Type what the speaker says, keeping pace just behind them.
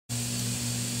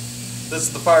This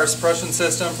is the fire suppression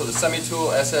system for the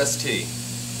Semitool SST.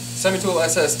 Semitool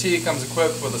SST comes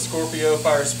equipped with a Scorpio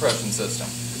fire suppression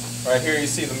system. Right here you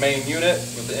see the main unit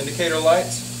with the indicator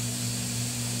lights.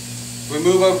 We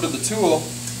move over to the tool.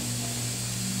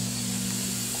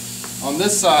 On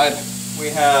this side we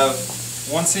have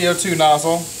one CO2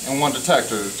 nozzle and one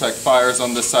detector to detect fires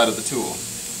on this side of the tool.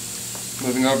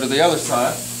 Moving over to the other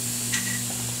side,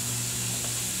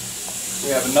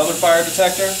 we have another fire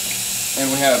detector, and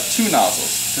we have two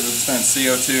nozzles to dispense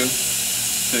CO2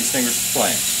 to extinguish the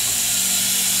flame.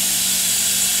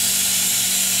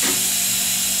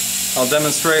 I'll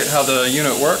demonstrate how the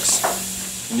unit works,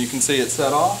 and you can see it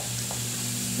set off.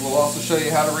 We'll also show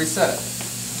you how to reset it.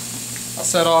 I'll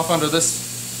set off under this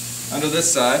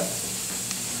side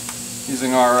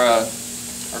using our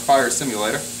fire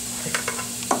simulator.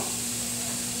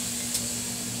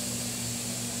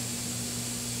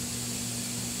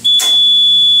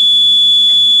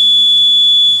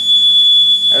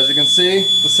 As you can see,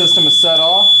 the system is set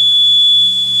off.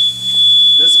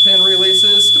 This pin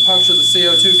releases to puncture the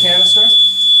CO2 canister.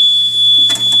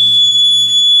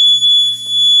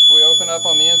 If we open up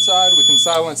on the inside, we can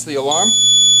silence the alarm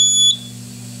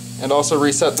and also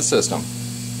reset the system.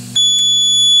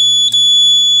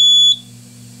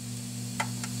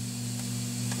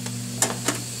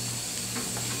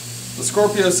 The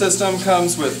Scorpio system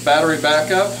comes with battery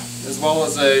backup as well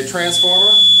as a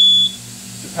transformer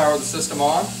to power the system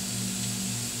on.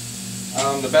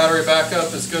 The battery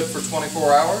backup is good for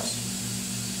 24 hours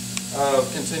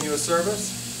of continuous service,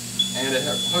 and it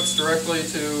hooks directly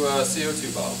to a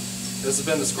CO2 bottle. This has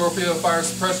been the Scorpio fire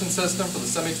suppression system for the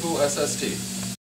Semitool SST.